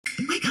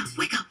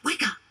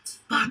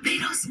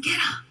Let's get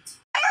up.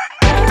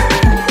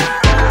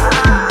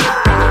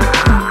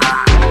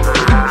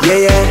 Yeah,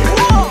 yeah.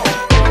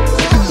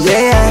 Yeah,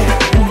 yeah.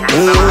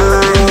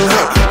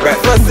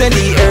 Breakfast in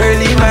the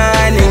early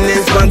morning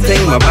is one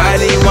thing my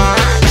body want.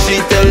 She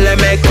tell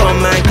me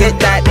come and get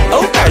that.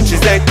 Oh God, she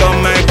said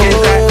come and get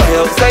that.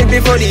 Outside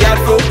before the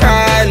hot folk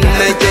can,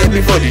 night there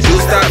before the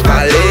juice start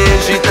falling.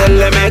 She tell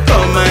me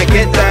come and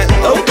get that.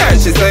 Oh God,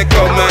 she said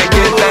come and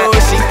get that.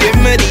 She give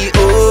me the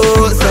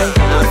oats,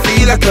 I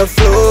feel like a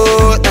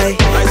float.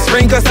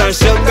 Sprinkle some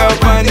sugar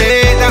on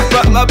it, that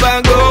pop my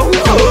bango.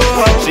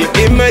 She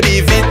give me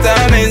the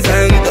vitamins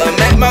and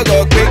make me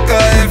go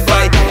quicker if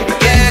I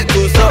get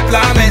two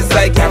supplements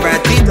like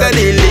carotid and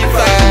the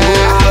liver.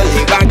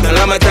 Lean back and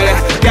I'ma tell ya,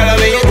 girl,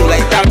 when you do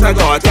like that, I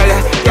gonna tell ya,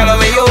 girl,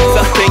 when you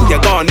think you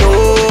gonna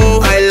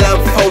know. I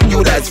love how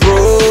you that's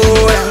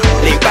roll.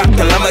 Lean back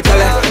and I'ma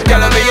tell ya,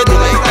 girl, when you do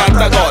like that,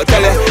 I gonna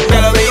tell ya,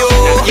 girl, when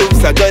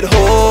you's a good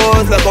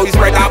horse. Look how you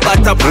spread that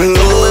butter on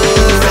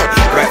toast.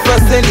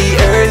 Breakfast in the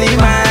early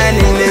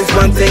morning is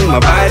one thing my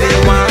body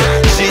want.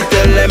 She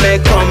tell me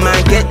come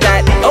and get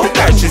that. Oh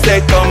God, she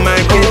said come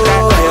and get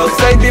that. I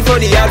outside before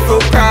the hot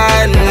folk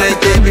can,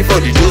 night there before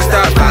the juice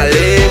start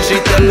falling.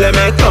 She tell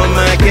me come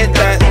and get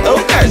that.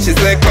 Oh God, she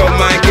said come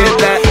and get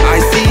that.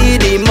 I see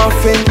the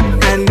muffin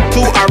and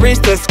two orange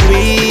to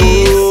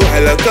squeeze.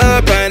 I look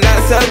up and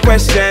ask a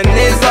question,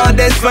 is all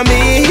this for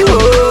me?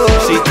 Oh.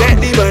 She take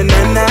the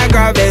banana,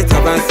 grab it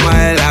up and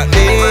smile at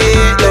me.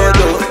 Don't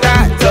do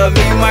that to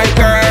me, my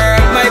girl,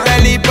 my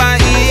belly pan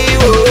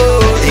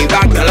Think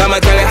back, girl, I'ma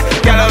tell ya,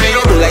 girl, when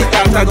you do like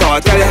that, I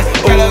gonna tell ya,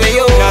 girl, when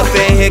you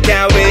nothing he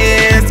can't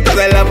waste, cause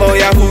I love how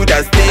your food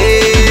has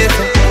taste.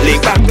 Lean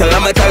back, girl,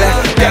 I'ma tell ya,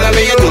 girl,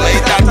 when you do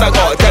like that, I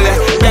gonna tell ya,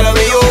 girl,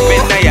 when you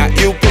midnight at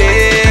you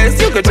place,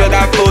 you can throw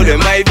that food in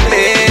my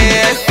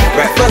place.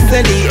 Breakfast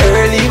in the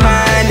early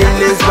morning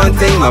is one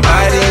thing my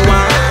body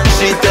want.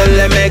 She tell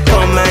me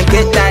come and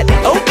get that.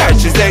 Oh God,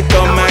 she said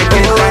come and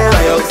get that.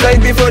 I outside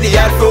before the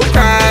hot folk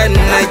can,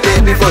 night